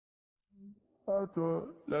I thought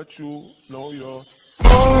let you know you're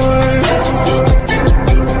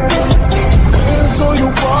hands on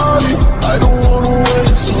your body. I don't wanna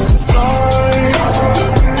waste some time.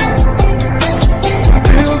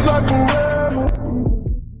 Feels like forever.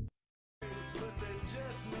 But they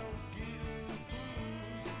just don't get through.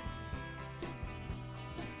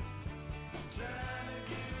 Trying to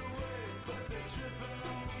get away, but they're tripping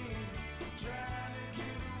on me. Trying to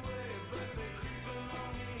get away, but they're creeping on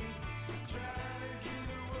me. Trying to get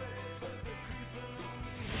away, but they're creeping on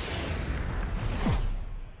me.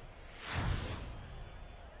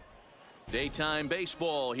 Daytime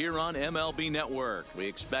baseball here on MLB Network. We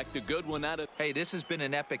expect a good one out of. Hey, this has been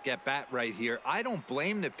an epic at-bat right here. I don't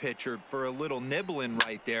blame the pitcher for a little nibbling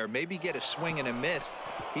right there. Maybe get a swing and a miss.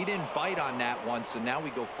 He didn't bite on that one, so now we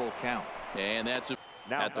go full count. And that's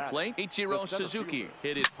at the plate. Ichiro Suzuki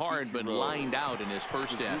hit it hard but lined out in his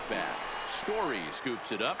first at-bat. Story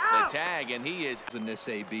scoops it up. The tag, and he is in this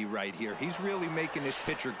AB right here. He's really making this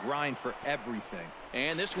pitcher grind for everything.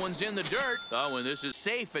 And this one's in the dirt. Oh, and this is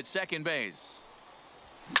safe at second base.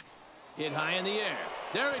 Hit high in the air.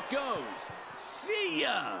 There it goes. See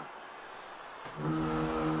ya!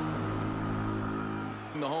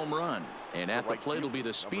 The home run. And at the plate will be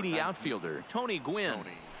the speedy outfielder, Tony Gwynn.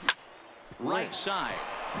 Right side.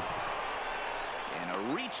 And a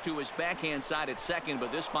reach to his backhand side at second,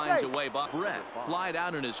 but this finds a way. Brett flied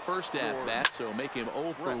out in his first at-bat, so make him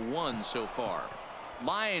 0 for 1 so far.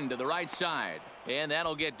 Line to the right side, and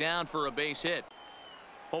that'll get down for a base hit.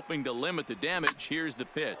 Hoping to limit the damage, here's the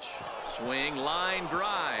pitch. Swing, line,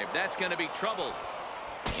 drive. That's going to be trouble.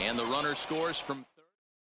 And the runner scores from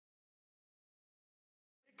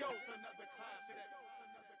third.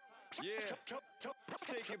 Yeah,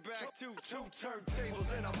 take it back to 2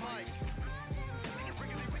 turntables and a mic.